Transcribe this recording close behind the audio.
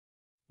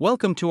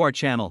Welcome to our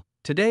channel.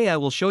 Today I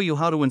will show you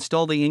how to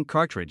install the ink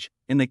cartridge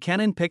in the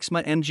Canon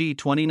PIXMA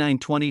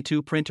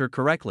MG2922 printer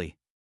correctly.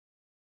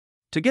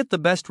 To get the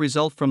best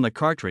result from the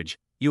cartridge,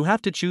 you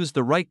have to choose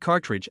the right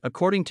cartridge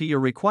according to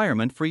your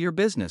requirement for your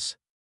business.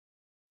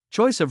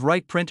 Choice of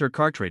right printer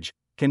cartridge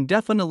can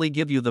definitely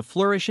give you the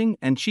flourishing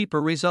and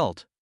cheaper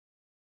result.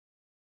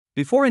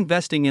 Before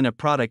investing in a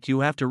product,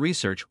 you have to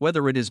research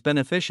whether it is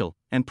beneficial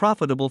and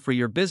profitable for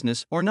your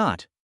business or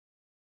not.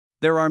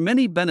 There are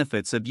many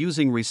benefits of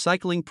using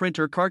recycling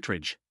printer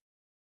cartridge.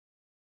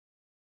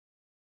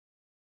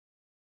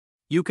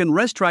 You can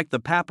restract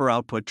the paper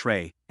output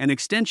tray, an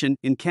extension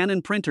in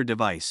Canon printer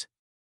device.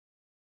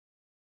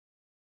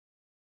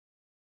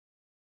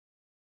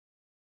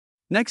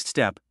 Next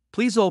step,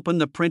 please open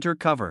the printer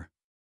cover.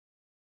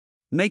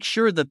 Make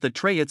sure that the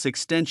tray its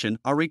extension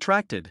are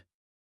retracted.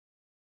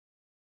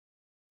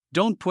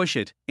 Don't push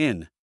it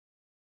in.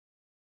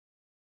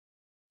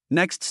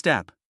 Next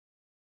step.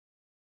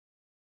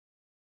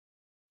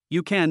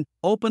 You can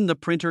open the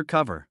printer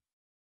cover.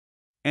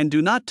 And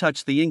do not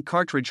touch the ink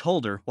cartridge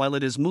holder while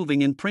it is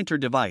moving in printer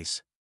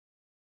device.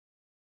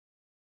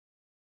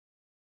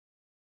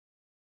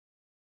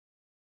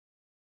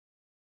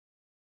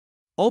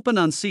 Open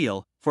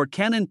unseal for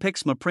Canon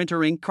PIXMA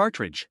printer ink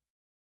cartridge.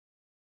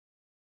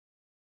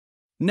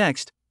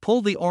 Next,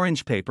 pull the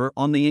orange paper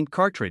on the ink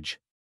cartridge.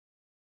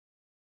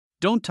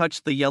 Don't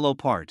touch the yellow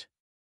part.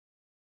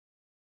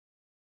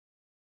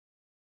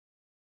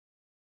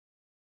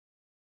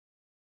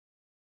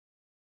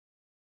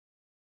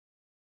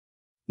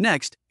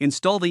 Next,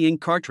 install the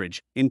ink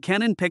cartridge in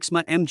Canon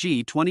PIXMA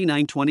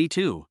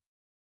MG2922.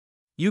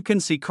 You can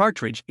see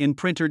cartridge in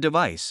printer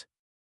device.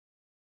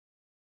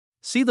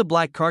 See the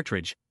black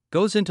cartridge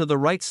goes into the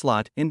right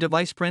slot in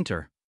device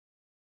printer.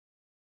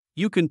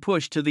 You can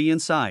push to the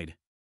inside.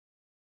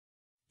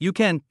 You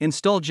can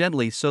install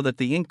gently so that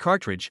the ink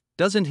cartridge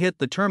doesn't hit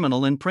the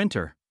terminal in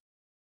printer.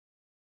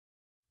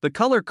 The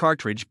color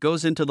cartridge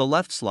goes into the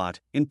left slot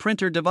in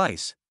printer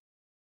device.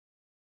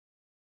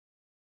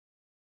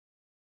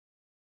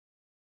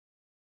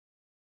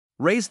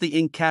 Raise the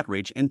ink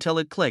cartridge until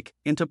it click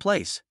into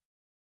place.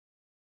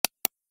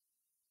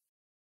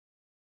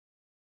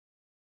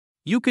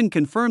 You can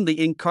confirm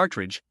the ink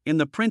cartridge in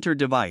the printer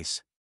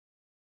device.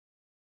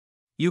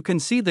 You can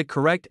see the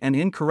correct and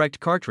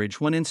incorrect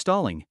cartridge when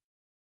installing.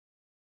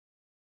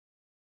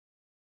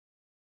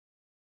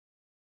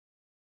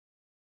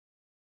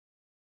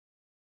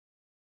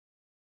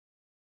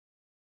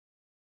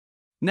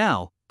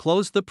 Now,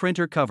 close the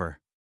printer cover.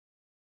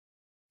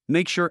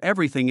 Make sure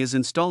everything is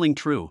installing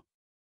true.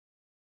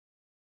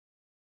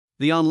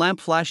 The on lamp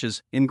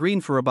flashes in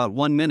green for about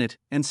 1 minute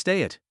and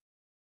stay it.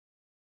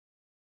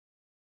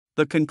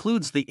 That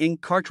concludes the ink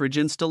cartridge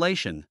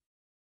installation.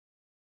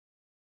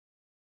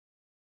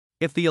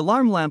 If the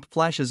alarm lamp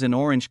flashes in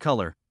orange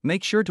color,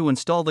 make sure to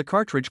install the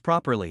cartridge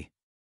properly.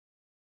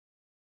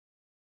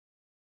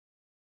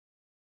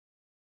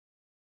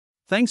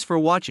 Thanks for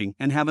watching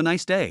and have a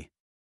nice day.